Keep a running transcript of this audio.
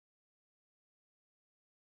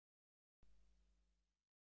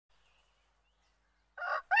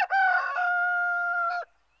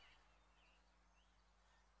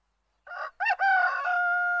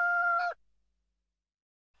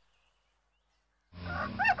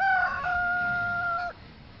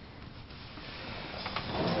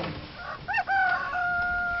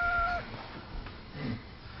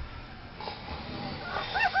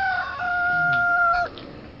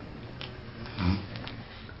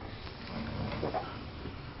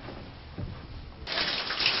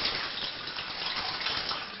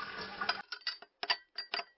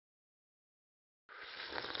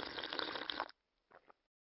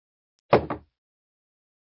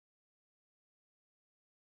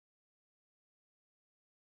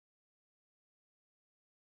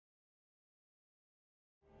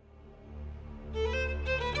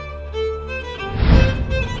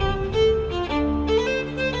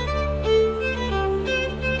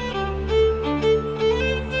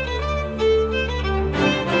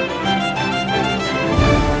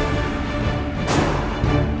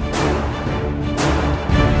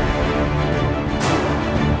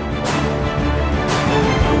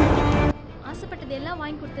இதெல்லாம்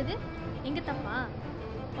வாங்கி கொடுத்தது எங்க தப்பா?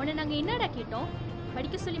 உன்னை நாங்கள் என்னடா கேட்டோம்?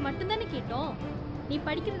 படிக்க சொல்லி மட்டும்தானே கேட்டோம். நீ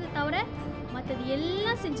படிக்கிறத தவிர மற்றது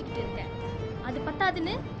எல்லாம் செஞ்சுக்கிட்டு இருக்க. அது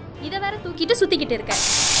பத்தாதுன்னு இதை வேற தூக்கிட்டு சுற்றிக்கிட்டு இருக்க.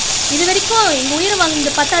 இது வரைக்கும் எங்கள் உயிரை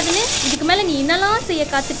வாங்கினது பத்தாதுன்னு இதுக்கு மேலே நீ என்னெல்லாம் செய்ய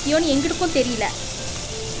காத்திருக்கியோன்னு எங்களுக்கும் தெரியல.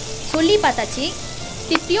 சொல்லி பார்த்தாச்சு,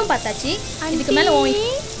 திட்டியும் பார்த்தாச்சு. இதுக்கு மேலே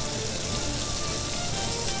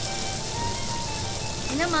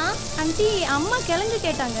என்னம்மா? ஆண்டி, அம்மா கிழங்கு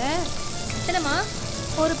கேட்டாங்க. என்னம்மா?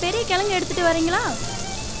 ஒரு பெரிய கிழங்கு எடுத்துட்டு வரீங்களா?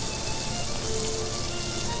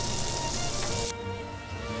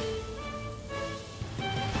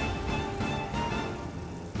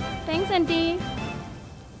 Thanks aunty.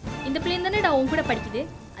 இந்த பிள்ளைங்க தானேடா உன் கூட படிக்குது.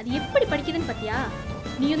 அது எப்படி படிக்குதுன்னு பார்த்தியா?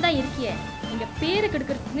 நீயும் தான் இருக்கிய எங்கள் பேரை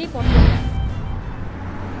கெடுக்கிறதுனே போனீங்க.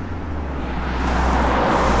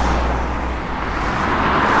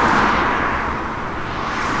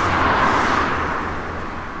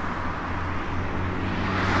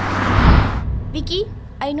 Vicky,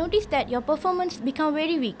 I noticed that your performance became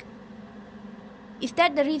very weak. Is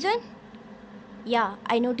that the reason? Yeah,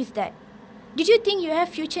 I noticed that. Did you think you have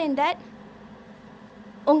future in that?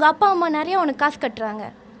 உங்க அப்பா அம்மா நிறைய உனக்கு காசு கட்டுறாங்க.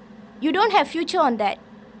 You don't have future on that.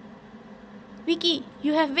 Vicky,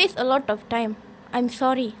 you have wasted a lot of time. I'm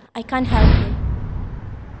sorry, I can't help you.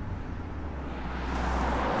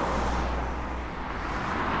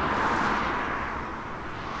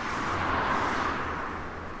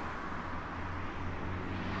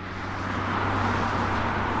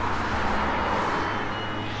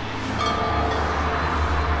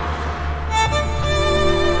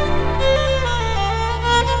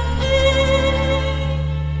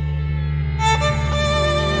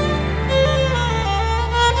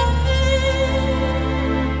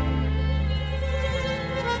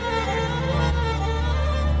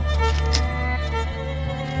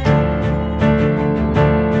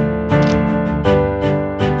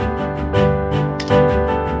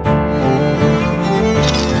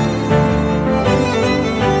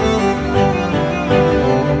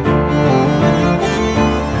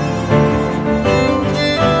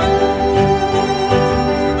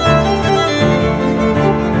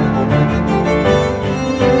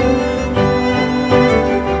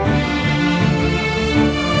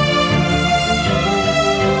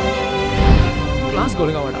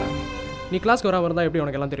 நீ கிளாஸ்க்கு வராமல் இருந்தால் எப்படி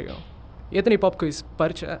உனக்கு எல்லாம் தெரியும்? எத்தனை பாப் குயிஸ்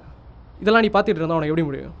பரிச்சை இதெல்லாம் நீ பார்த்துட்டு இருந்தால் உனக்கு எப்படி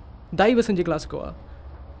முடியும்? தயவு செஞ்சு கிளாஸுக்கு வா.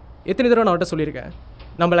 எத்தனை தடவை நான் அவட்ட சொல்லியிருக்கேன்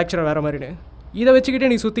நம்ம லெக்சரை வேறு மாதிரின்னு. இதை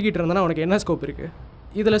வச்சுக்கிட்டே நீ சுற்றிக்கிட்டு இருந்தனா உனக்கு என்ன ஸ்கோப் இருக்குது?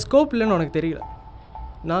 இதில் ஸ்கோப் இல்லைன்னு உனக்கு தெரியல.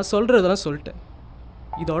 நான் சொல்கிறதெல்லாம் சொல்லிட்டேன்.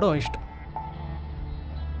 இதோட உன் இஷ்டம்.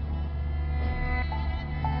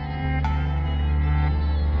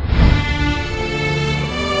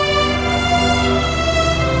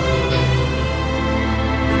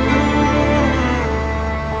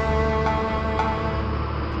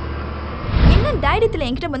 தைரியத்தில்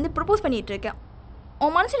என்கிட்ட வந்து ப்ரப்போஸ் பண்ணிட்டு இருக்கேன்.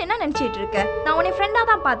 உன் மனசில் என்ன நினச்சிட்டு இருக்க? நான் உன்னை ஃப்ரெண்டாக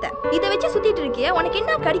தான் பார்த்தேன். இதை வச்சு சுற்றிட்டு இருக்கிய. உனக்கு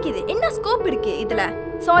என்ன கிடைக்குது? என்ன ஸ்கோப் இருக்கு இதில்?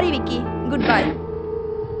 Sorry Vicky, good bye.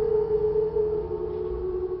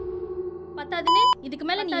 பத்தாதுன்னு இதுக்கு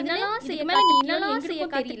மேலே நீ என்னலாம் செய்ய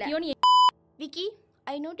தெரியல. Vicky,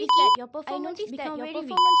 I noticed that your performance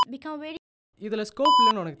become very இதில் ஸ்கோப்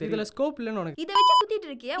இல்லைன்னு உனக்கு தெரியல. ஸ்கோப் இல்லைன்னு உனக்கு இதை வச்சு சுற்றிட்டு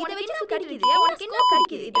இருக்கிய. உனக்கு என்ன கிடைக்குது? உனக்கு என்ன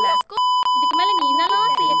கிடைக்குது இதில்? இதுக்கு மேலே நீ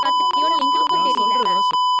என்னலாம் செய்ய காத்திருக்கியோன்னு எங்களுக்கும் தெரியல.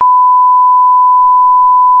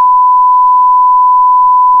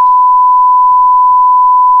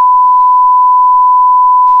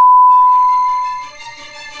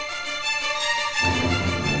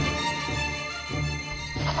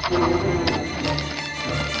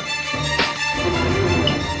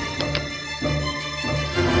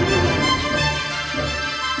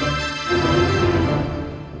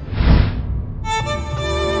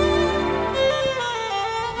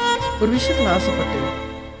 ஒரு விஷயத்தில் ஆசைப்பட்டு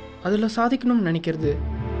அதில் சாதிக்கணும்னு நினைக்கிறது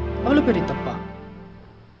அவ்வளோ பெரிய தப்பா?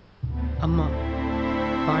 அம்மா,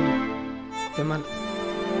 பாணி, விமல்,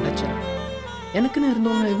 லட்சரம் எனக்குன்னு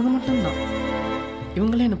இருந்தவங்க இவங்க மட்டும்தான்.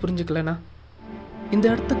 இவங்களே என்னை புரிஞ்சுக்கலனா இந்த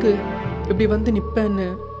இடத்துக்கு இப்படி வந்து நிற்பேன்னு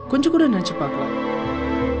கொஞ்சம் கூட நினச்சி பார்க்கலாம்.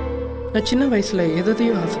 நான் சின்ன வயசில்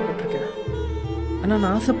எதையோ ஆசைப்பட்டிருக்கேன். ஆனால்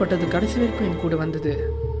நான் ஆசைப்பட்டது கடைசி வரைக்கும் என் கூட வந்தது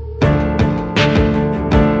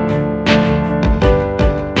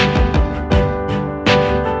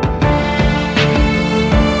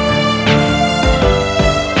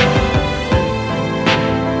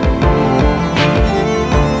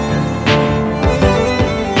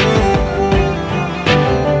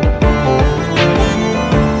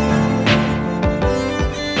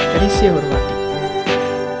ஒரு வாட்டி.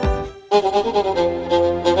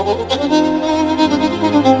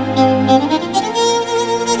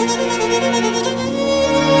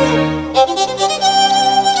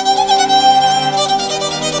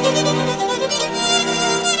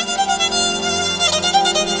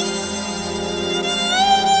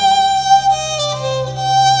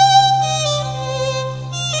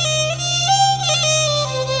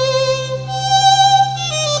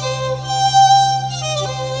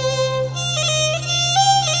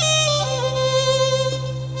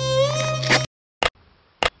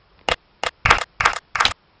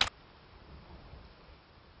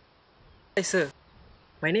 Hi sir,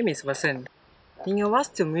 my name is Vasant. நீங்கள்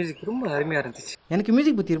வாசித்த மியூசிக் ரொம்ப அருமையாக இருந்துச்சு. எனக்கு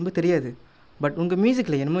மியூசிக் பற்றி ரொம்ப தெரியாது, பட் உங்கள்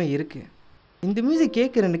மியூசிக்கில் என்னமோ இருக்குது. இந்த மியூசிக்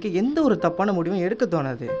கேட்குறனுக்கு எந்த ஒரு தப்பான முடிவும் எடுக்க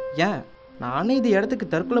தோணாது. ஏன் நானே இது இடத்துக்கு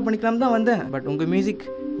தற்கொலை பண்ணிக்கலாம் தான் வந்தேன், பட் உங்கள் மியூசிக்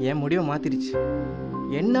என் முடிவை மாற்றிடுச்சு.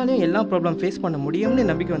 என்னாலையும் எல்லா ப்ராப்ளம் ஃபேஸ் பண்ண முடியும்னு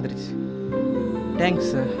நம்பிக்கை வந்துடுச்சு. Thanks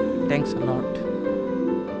sir, thanks a lot.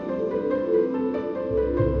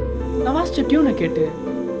 நான் வாசித்த டியூனை கேட்டு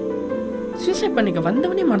சூசைட் பண்ணிக்க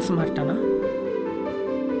வந்தவனே மனசு மாறிட்டானா?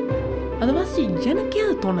 அதை வாசி எனக்கே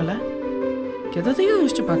அது தோணலை. எதையோ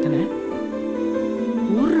யோசிச்சு பார்த்தேனே,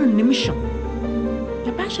 ஒரு நிமிஷம்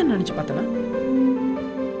என் பேஷன் நினச்சி பார்த்தேனா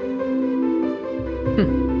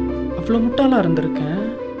அவ்வளோ முட்டாளாக இருந்திருக்கேன்.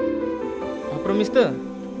 அப்புறம் mister,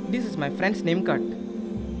 this is my friends name card.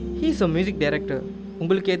 He is a music director.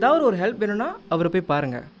 உங்களுக்கு ஏதாவது ஒரு ஹெல்ப் வேணும்னா அவரை போய்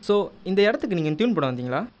பாருங்கள். ஸோ இந்த இடத்துக்கு நீங்கள் டியூன் பண்ண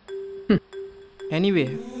வந்தீங்களா? Anyway,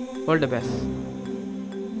 all the best.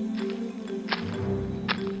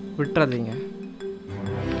 விட்டுறாதீங்க.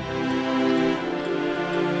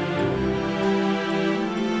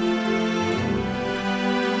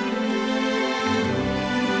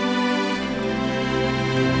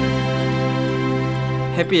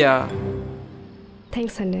 ஹாப்பியா?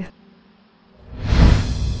 தேங்க்ஸ் அண்ணே.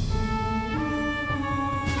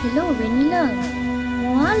 ஹலோ வெண்ணிலா,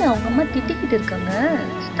 உன் அவங்க அம்மா திட்டிக்கிட்டு இருக்காங்க.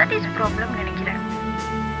 ஸ்டடீஸ் ப்ராப்ளம் நினைக்கிறேன்.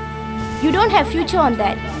 You don't have future on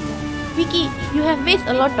that. Vicky, you have wasted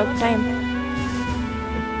a lot of time.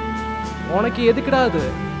 உனக்கு எதுக்குடா அது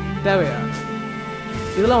தேவையா?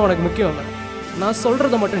 இதெல்லாம் உனக்கு முக்கியம் இல்லை. நான்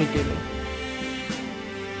சொல்கிறத மட்டும் நீ கேளு.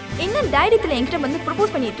 என்ன தைரியத்தில் என்கிட்ட வந்து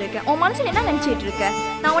ப்ரப்போஸ் பண்ணிட்டு இருக்க? உன் மனசில் என்ன நினச்சிட்டு இருக்க?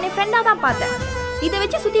 நான் உன்னை ஃப்ரெண்டாக தான் பார்த்தேன். இதை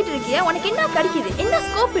வச்சு சுற்றிட்டு இருக்கிய, உனக்கு என்ன கிடைக்குது? என்ன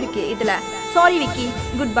ஸ்கோப் இருக்கு இதில்? Sorry Vicky,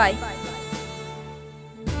 good bye.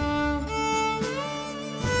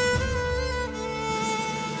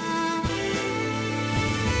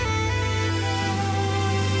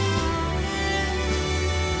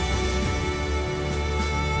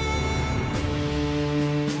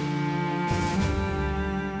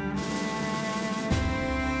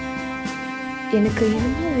 எனக்கு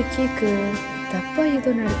இன்னும் விக்கிக்கு தப்பாக ஏதோ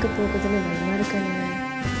நடக்க போகுதுன்னு பயமாக இருக்கண்ணே.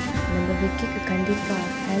 நம்ம விக்கிக்கு கண்டிப்பாக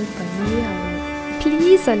ஹெல்ப் பண்ணியே ஆகணும்.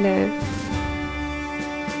 ப்ளீஸ் அண்ணே.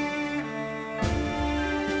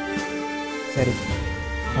 சரி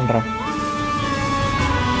பண்ணுறேன்.